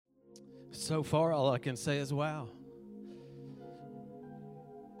So far, all I can say is wow.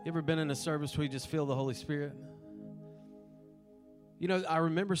 You ever been in a service where you just feel the Holy Spirit? You know, I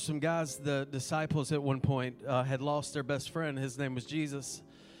remember some guys, the disciples at one point, had lost their best friend. His name was Jesus.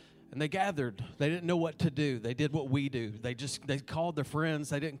 And they gathered. They didn't know what to do. They did what we do. They called their friends.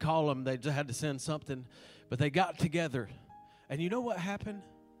 They didn't call them. They just had to send something. But they got together. And you know what happened?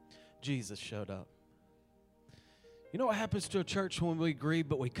 Jesus showed up. You know what happens to a church when we grieve,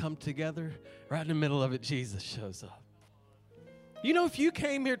 but we come together? Right in the middle of it, Jesus shows up. You know, if you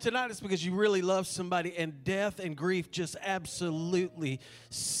came here tonight, it's because you really love somebody, and death and grief just absolutely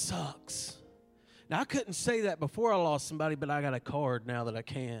sucks. Now, I couldn't say that before I lost somebody, but I got a card now that I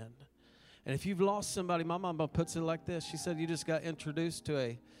can. And if you've lost somebody, my mama puts it like this. She said you just got introduced to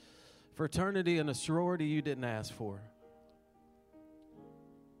a fraternity and a sorority you didn't ask for.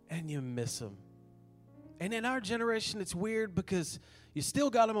 And you miss them. And in our generation, it's weird because you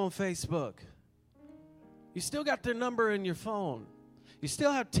still got them on Facebook. You still got their number in your phone. You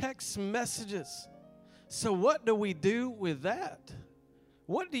still have text messages. So what do we do with that?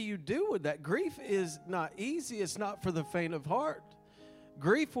 What do you do with that? Grief is not easy. It's not for the faint of heart.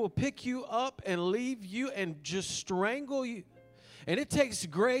 Grief will pick you up and leave you and just strangle you. And it takes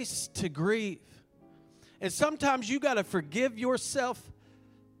grace to grieve. And sometimes you got to forgive yourself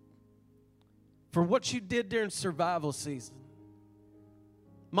for what you did during survival season.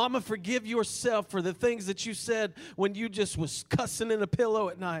 Mama, forgive yourself for the things that you said when you just was cussing in a pillow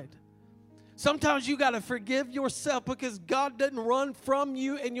at night. Sometimes you got to forgive yourself because God doesn't run from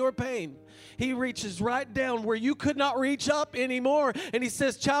you in your pain. He reaches right down where you could not reach up anymore. And he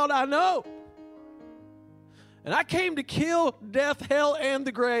says, child, I know. And I came to kill death, hell, and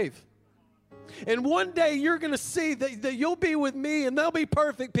the grave. And one day you're going to see that you'll be with me and there'll be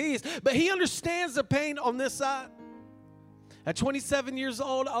perfect peace. But he understands the pain on this side. At 27 years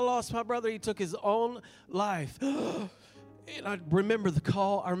old, I lost my brother. He took his own life. And I remember the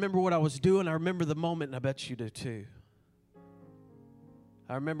call. I remember what I was doing. I remember the moment, and I bet you do too.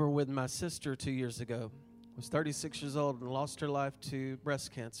 I remember with my sister 2 years ago. I was 36 years old and lost her life to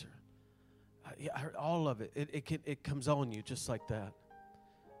breast cancer. I heard all of it. It comes on you just like that.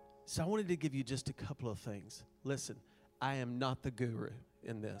 So I wanted to give you just a couple of things. Listen, I am not the guru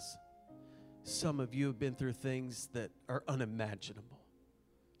in this. Some of you have been through things that are unimaginable.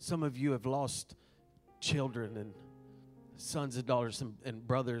 Some of you have lost children and sons and daughters and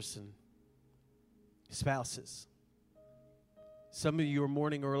brothers and spouses. Some of you are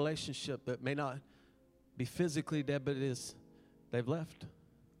mourning a relationship that may not be physically dead, but they've left.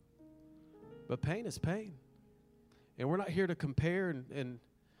 But pain is pain. And we're not here to compare and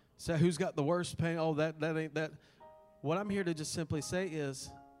say who's got the worst pain. Oh, that ain't that. What I'm here to just simply say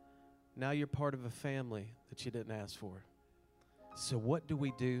is, now you're part of a family that you didn't ask for. So what do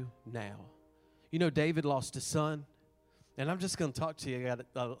we do now? You know, David lost a son. And I'm just going to talk to you. I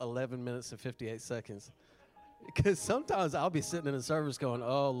got 11 minutes and 58 seconds. Because sometimes I'll be sitting in a service going,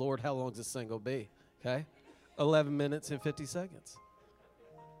 oh, Lord, how long is this thing going to be? Okay? 11 minutes and 50 seconds.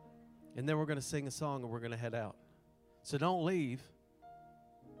 And then we're going to sing a song and we're going to head out. So don't leave.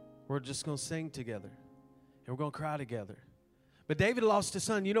 We're just going to sing together. And we're going to cry together. But David lost his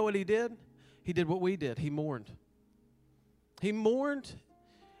son. You know what he did? He did what we did. He mourned. He mourned.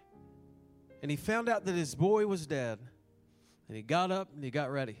 And he found out that his boy was dead. And he got up and he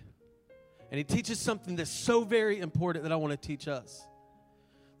got ready. And he teaches something that's so very important that I want to teach us.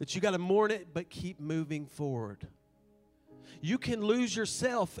 That you got to mourn it, but keep moving forward. You can lose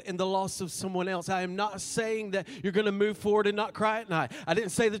yourself in the loss of someone else. I am not saying that you're going to move forward and not cry at night. I didn't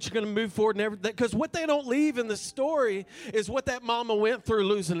say that you're going to move forward and everything. Because what they don't leave in the story is what that mama went through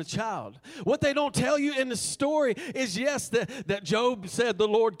losing a child. What they don't tell you in the story is, yes, that Job said, the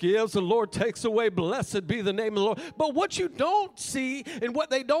Lord gives, the Lord takes away. Blessed be the name of the Lord. But what you don't see and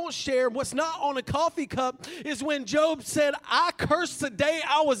what they don't share, what's not on a coffee cup, is when Job said, I cursed the day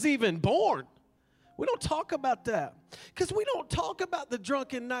I was even born. We don't talk about that because we don't talk about the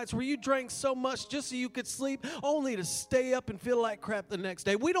drunken nights where you drank so much just so you could sleep only to stay up and feel like crap the next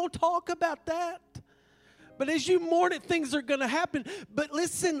day. We don't talk about that. But as you mourn it, things are going to happen. But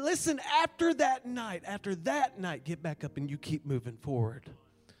listen, after that night, get back up and you keep moving forward.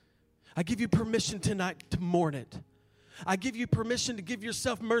 I give you permission tonight to mourn it. I give you permission to give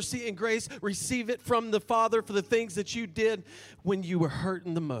yourself mercy and grace. Receive it from the Father for the things that you did when you were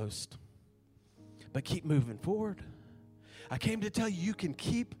hurting the most. But keep moving forward. I came to tell you, you can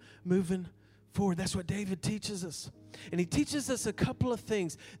keep moving forward. That's what David teaches us. And he teaches us a couple of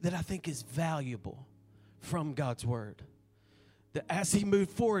things that I think is valuable from God's word. That as he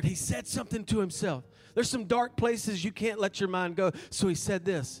moved forward, he said something to himself. There's some dark places you can't let your mind go. So he said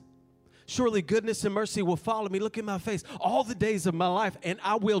this, Surely goodness and mercy will follow me. Look at my face. All the days of my life, and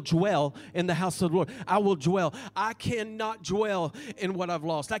I will dwell in the house of the Lord. I will dwell. I cannot dwell in what I've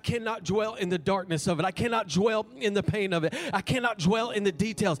lost. I cannot dwell in the darkness of it. I cannot dwell in the pain of it. I cannot dwell in the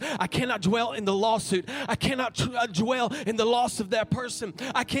details. I cannot dwell in the lawsuit. I cannot dwell in the loss of that person.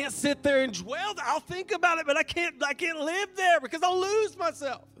 I can't sit there and dwell. I'll think about it, but I can't live there because I'll lose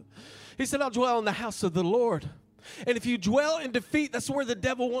myself. He said, I'll dwell in the house of the Lord. And if you dwell in defeat, that's where the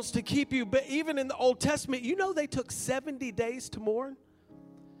devil wants to keep you. But even in the Old Testament, you know they took 70 days to mourn?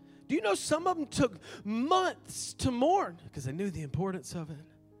 Do you know some of them took months to mourn because they knew the importance of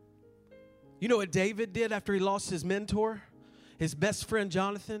it? You know what David did after he lost his mentor? His best friend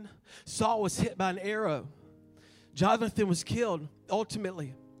Jonathan? Saul was hit by an arrow. Jonathan was killed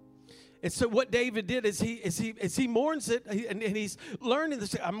ultimately. And so what David did is he mourns it, and he's learning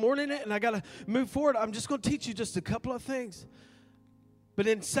this. I'm mourning it, and I got to move forward. I'm just going to teach you just a couple of things. But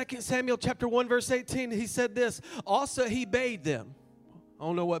in 2 Samuel chapter 1, verse 18, he said this. Also, he bade them. I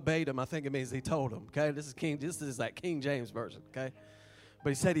don't know what bade them. I think it means he told them. Okay, this is that King James version. Okay, but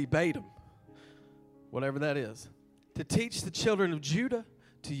he said he bade them, whatever that is, to teach the children of Judah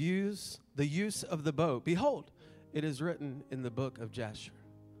to use the use of the bow. Behold, it is written in the book of Jasher.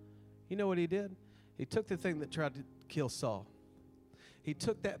 You know what he did? He took the thing that tried to kill Saul. He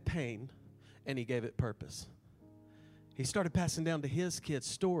took that pain and he gave it purpose. He started passing down to his kids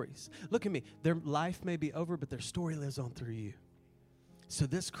stories. Look at me. Their life may be over, but their story lives on through you. So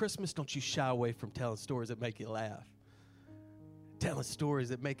this Christmas, don't you shy away from telling stories that make you laugh. Telling stories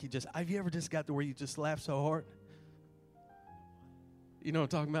that make you just, have you ever just got to where you just laugh so hard? You know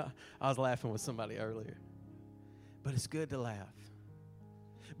what I'm talking about? I was laughing with somebody earlier. But it's good to laugh.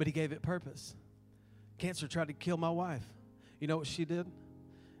 But he gave it purpose. Cancer tried to kill my wife. You know what she did?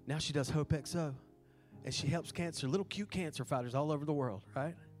 Now she does Hope XO. And she helps little cute cancer fighters all over the world,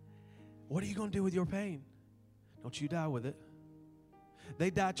 right? What are you going to do with your pain? Don't you die with it.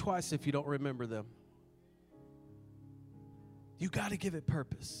 They die twice if you don't remember them. You got to give it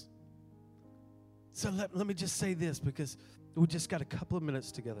purpose. So let me just say this because we just got a couple of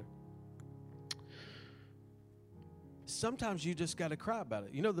minutes together. Sometimes you just got to cry about it.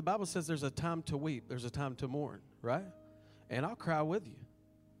 You know, the Bible says there's a time to weep. There's a time to mourn, right? And I'll cry with you.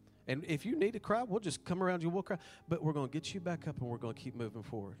 And if you need to cry, we'll just come around you, we'll cry. But we're going to get you back up and we're going to keep moving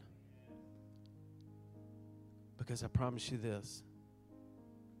forward. Because I promise you this.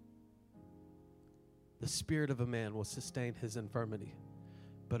 The spirit of a man will sustain his infirmity,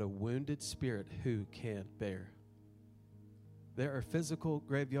 but a wounded spirit who can bear? There are physical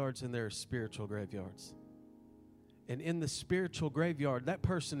graveyards and there are spiritual graveyards. And in the spiritual graveyard, that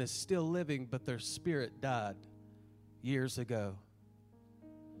person is still living, but their spirit died years ago.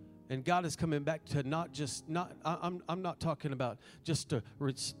 And God is coming back to I'm not talking about just a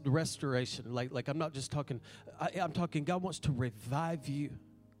restoration. Like I'm not just talking, I'm talking God wants to revive you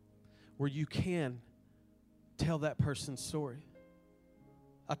where you can tell that person's story.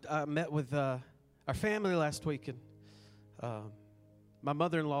 I met with our family last week, and my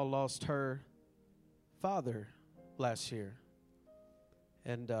mother-in-law lost her father last year.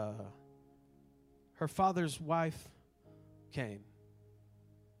 And her father's wife came.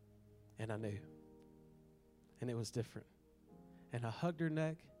 And I knew. And it was different. And I hugged her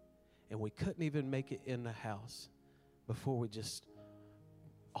neck, and we couldn't even make it in the house before we just,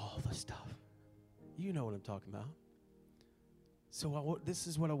 all the stuff. You know what I'm talking about. So this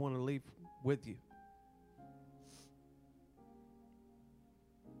is what I want to leave with you.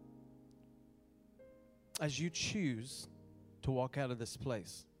 As you choose to walk out of this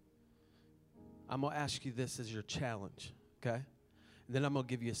place, I'm going to ask you this as your challenge, okay? And then I'm going to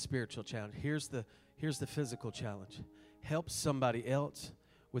give you a spiritual challenge. Here's the physical challenge. Help somebody else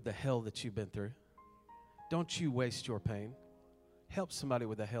with the hell that you've been through. Don't you waste your pain. Help somebody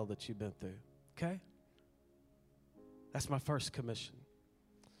with the hell that you've been through, okay? That's my first commission.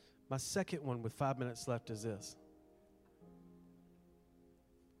 My second one with 5 minutes left is this.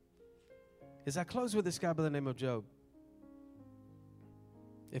 As I close with this guy by the name of Job.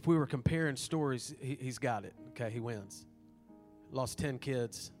 If we were comparing stories, he's got it. Okay, he wins. Lost 10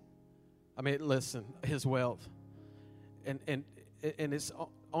 kids. I mean, listen, his wealth. And it's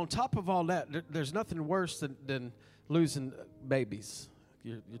on top of all that, there's nothing worse than losing babies,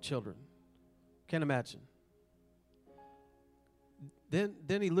 your children. Can't imagine.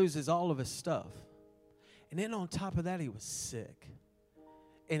 Then he loses all of his stuff. And then on top of that, he was sick.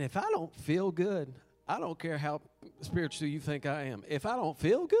 And if I don't feel good, I don't care how spiritual you think I am. If I don't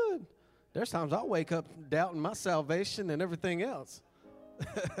feel good, there's times I'll wake up doubting my salvation and everything else.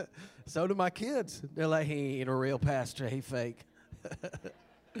 So do my kids. They're like, he ain't a real pastor, he fake.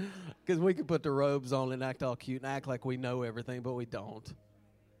 Because we can put the robes on and act all cute and act like we know everything, but we don't.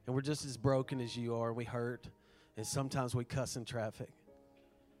 And we're just as broken as you are, and we hurt. And sometimes we cuss in traffic.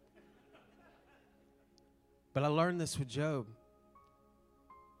 But I learned this with Job.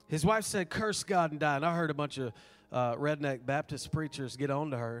 His wife said, curse God and die. And I heard a bunch of redneck Baptist preachers get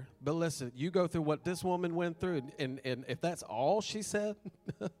on to her. But listen, you go through what this woman went through, and if that's all she said,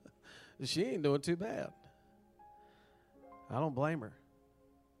 she ain't doing too bad. I don't blame her.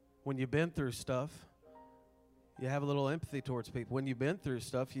 When you've been through stuff, you have a little empathy towards people. When you've been through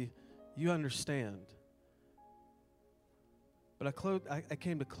stuff, you understand. But I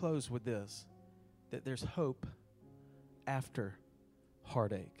came to close with this, that there's hope after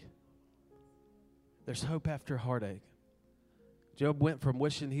heartache. There's hope after heartache. Job went from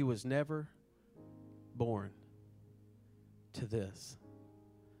wishing he was never born to this.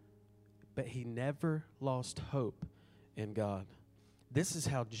 But he never lost hope in God. This is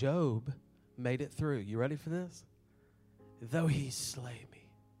how Job made it through. You ready for this? Though he slay me,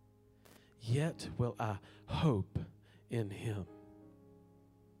 yet will I hope in him.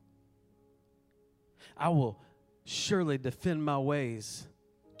 I will surely defend my ways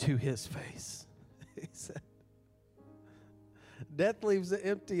to his face. He said, death leaves an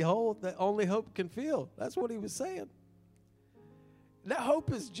empty hole that only hope can fill. That's what he was saying. That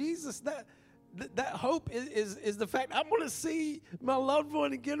hope is Jesus. That hope is the fact I'm going to see my loved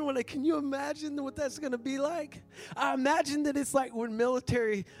one again one day. Can you imagine what that's going to be like? I imagine that it's like when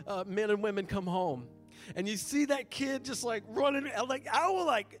military men and women come home. And you see that kid just like running, like I will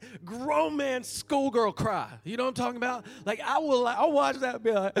like grown man schoolgirl cry. You know what I'm talking about? Like I'll watch that and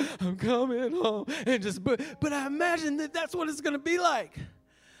be like, I'm coming home. And just, but I imagine that that's what it's going to be like.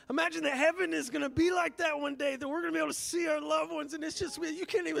 Imagine that heaven is going to be like that one day, that we're going to be able to see our loved ones, and it's just, you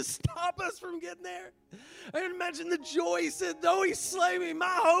can't even stop us from getting there. I can imagine the joy. He said, though he slay me,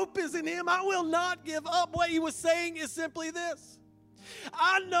 my hope is in him. I will not give up. What he was saying is simply this.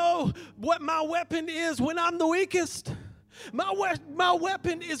 I know what my weapon is when I'm the weakest. My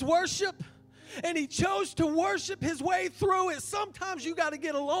weapon is worship. And he chose to worship his way through it. Sometimes you got to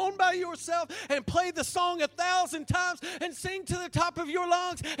get alone by yourself and play the song 1,000 times and sing to the top of your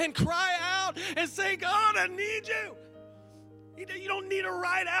lungs and cry out and say, God, I need you. You don't need to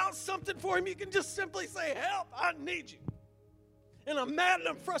write out something for him. You can just simply say, help, I need you. And I'm mad and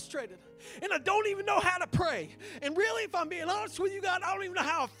I'm frustrated. And I don't even know how to pray. And really, if I'm being honest with you, God, I don't even know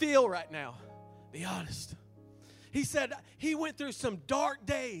how I feel right now. Be honest. He said he went through some dark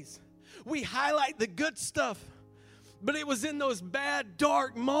days. We highlight the good stuff, but it was in those bad,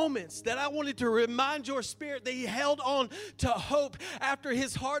 dark moments that I wanted to remind your spirit that he held on to hope after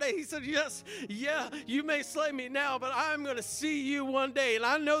his heartache. He said, yes, yeah, you may slay me now, but I'm going to see you one day. And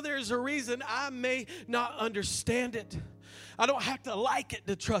I know there's a reason I may not understand it. I don't have to like it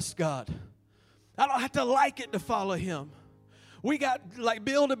to trust God. I don't have to like it to follow him. We got like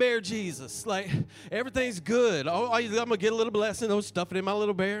Build-A-Bear Jesus. Like everything's good. Oh, I'm going to get a little blessing. Oh, stuff it in my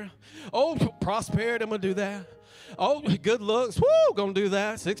little bear. Oh, prosperity, I'm going to do that. Oh, good looks. Woo, going to do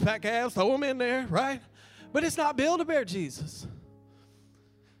that. 6-pack abs, throw them in there, right? But it's not Build-A-Bear Jesus.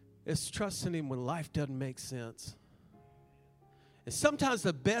 It's trusting him when life doesn't make sense. And sometimes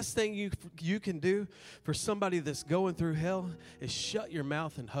the best thing you can do for somebody that's going through hell is shut your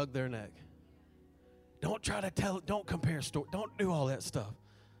mouth and hug their neck. Don't try to tell it. Don't compare stories. Don't do all that stuff.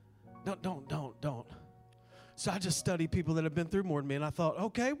 Don't. So I just studied people that have been through more than me, and I thought,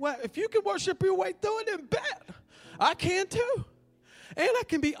 okay, well, if you can worship your way through it, then bet. I can too. And I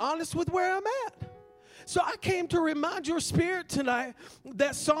can be honest with where I'm at. So I came to remind your spirit tonight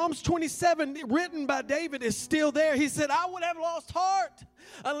that Psalms 27, written by David, is still there. He said, I would have lost heart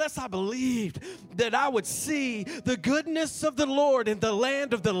unless I believed that I would see the goodness of the Lord in the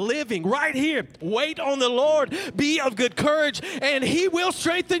land of the living. Right here, wait on the Lord, be of good courage, and he will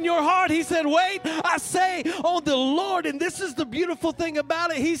strengthen your heart. He said, wait, I say, on the Lord. And this is the beautiful thing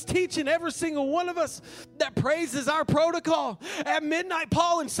about it. He's teaching every single one of us that praise is our protocol. At midnight,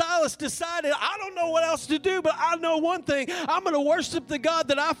 Paul and Silas decided, I don't know what else to do, but I know one thing. I'm going to worship the God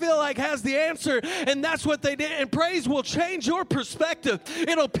that I feel like has the answer. And that's what they did. And praise will change your perspective.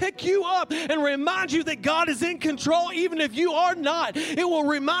 It'll pick you up and remind you that God is in control, even if you are not. It will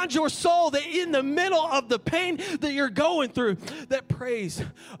remind your soul that in the middle of the pain that you're going through, that praise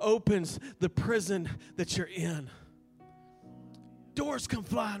opens the prison that you're in. Doors come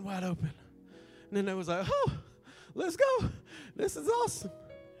flying wide open. And then it was like, oh, let's go. This is awesome.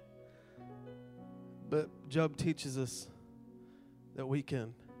 But Job teaches us that we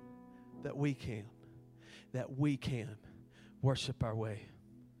can worship our way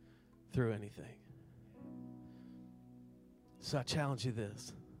through anything. So I challenge you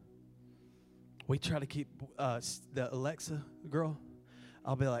this. we try to keep the Alexa girl.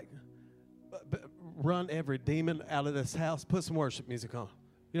 I'll be like, run every demon out of this house. Put some worship music on.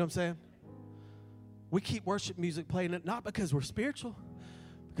 You know what I'm saying? We keep worship music playing it not because we're spiritual,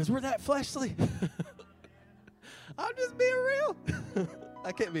 because we're that fleshly. I'm just being real.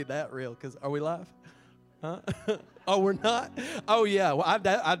 I can't be that real because are we live? Huh? Oh, we're not? Oh, yeah. Well,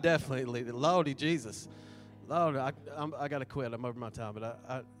 I definitely lead it. Lordy Jesus. Lord, I got to quit. I'm over my time,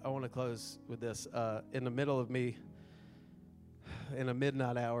 but I want to close with this. In the middle of me, in a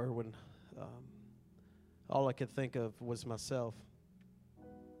midnight hour when all I could think of was myself.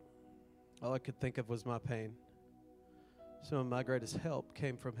 All I could think of was my pain. Some of my greatest help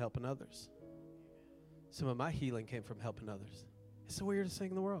came from helping others. Some of my healing came from helping others. It's the weirdest thing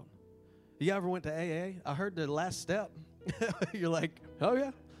in the world. You ever went to AA? I heard the last step. You're like, oh,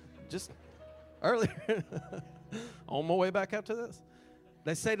 yeah, just earlier. On my way back up to this.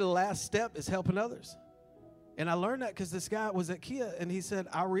 They say the last step is helping others. And I learned that because this guy was at Kia, and he said,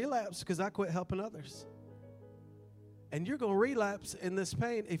 I relapsed because I quit helping others. And you're going to relapse in this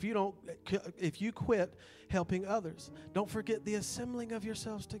pain if you quit helping others. Don't forget the assembling of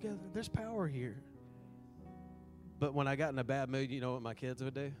yourselves together. There's power here. But when I got in a bad mood, you know what my kids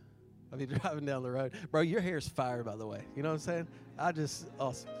would do? I'd be driving down the road. Bro, your hair's fire, by the way. You know what I'm saying?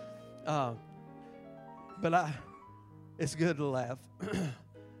 Awesome. It's good to laugh.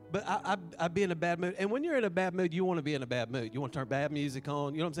 But I'd be in a bad mood. And when you're in a bad mood, you want to be in a bad mood. You want to turn bad music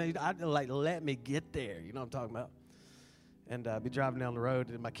on. You know what I'm saying? Let me get there. You know what I'm talking about? And I'd be driving down the road,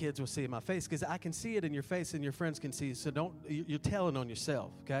 and my kids will see my face because I can see it in your face, and your friends can see it. So you're telling on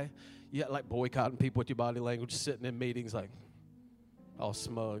yourself, okay? You got like boycotting people with your body language, sitting in meetings like all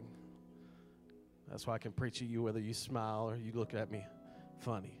smug. That's why I can preach at you whether you smile or you look at me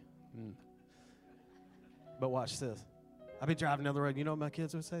funny. But watch this. I'd be driving down the road. You know what my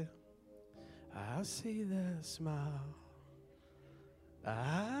kids would say? I see that smile.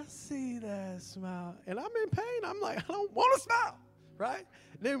 I see that smile. And I'm in pain. I'm like, I don't want to smile. Right?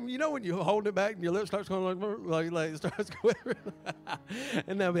 And then, you know, when you hold it back and your lips starts going like it starts quivering.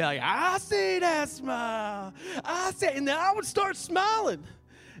 And they'll be like, I see that smile. I see. And then I would start smiling.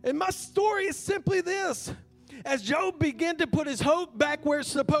 And my story is simply this. As Job began to put his hope back where it's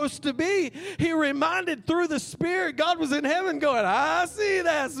supposed to be, he reminded through the Spirit, God was in heaven going, I see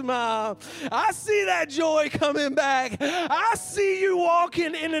that smile. I see that joy coming back. I see you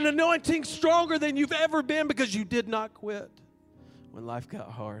walking in an anointing stronger than you've ever been because you did not quit when life got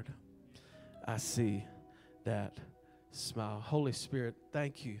hard. I see that smile. Holy Spirit,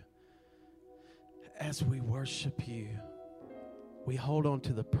 thank you. As we worship you, we hold on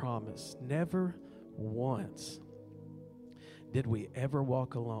to the promise. Never once did we ever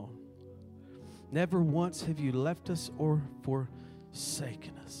walk alone. Never once have you left us or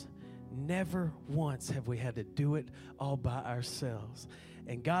forsaken us. Never once have we had to do it all by ourselves.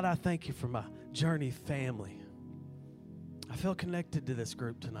 And God, I thank you for my Journey family. I feel connected to this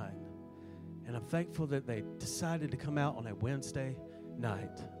group tonight. And I'm thankful that they decided to come out on a Wednesday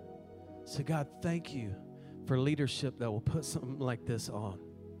night. So God, thank you for leadership that will put something like this on.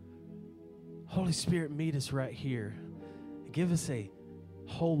 Holy Spirit, meet us right here. Give us a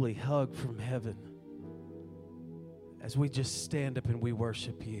holy hug from heaven as we just stand up and we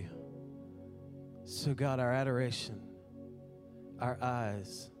worship you. So God, our adoration, our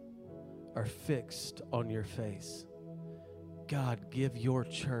eyes are fixed on your face. God, give your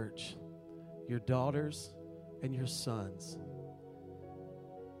church, your daughters and your sons,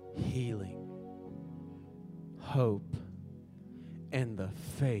 healing, hope, and the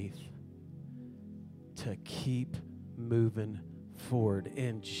faith to keep moving forward.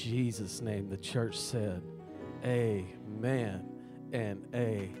 In Jesus' name, the church said, amen and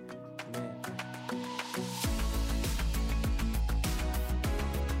amen.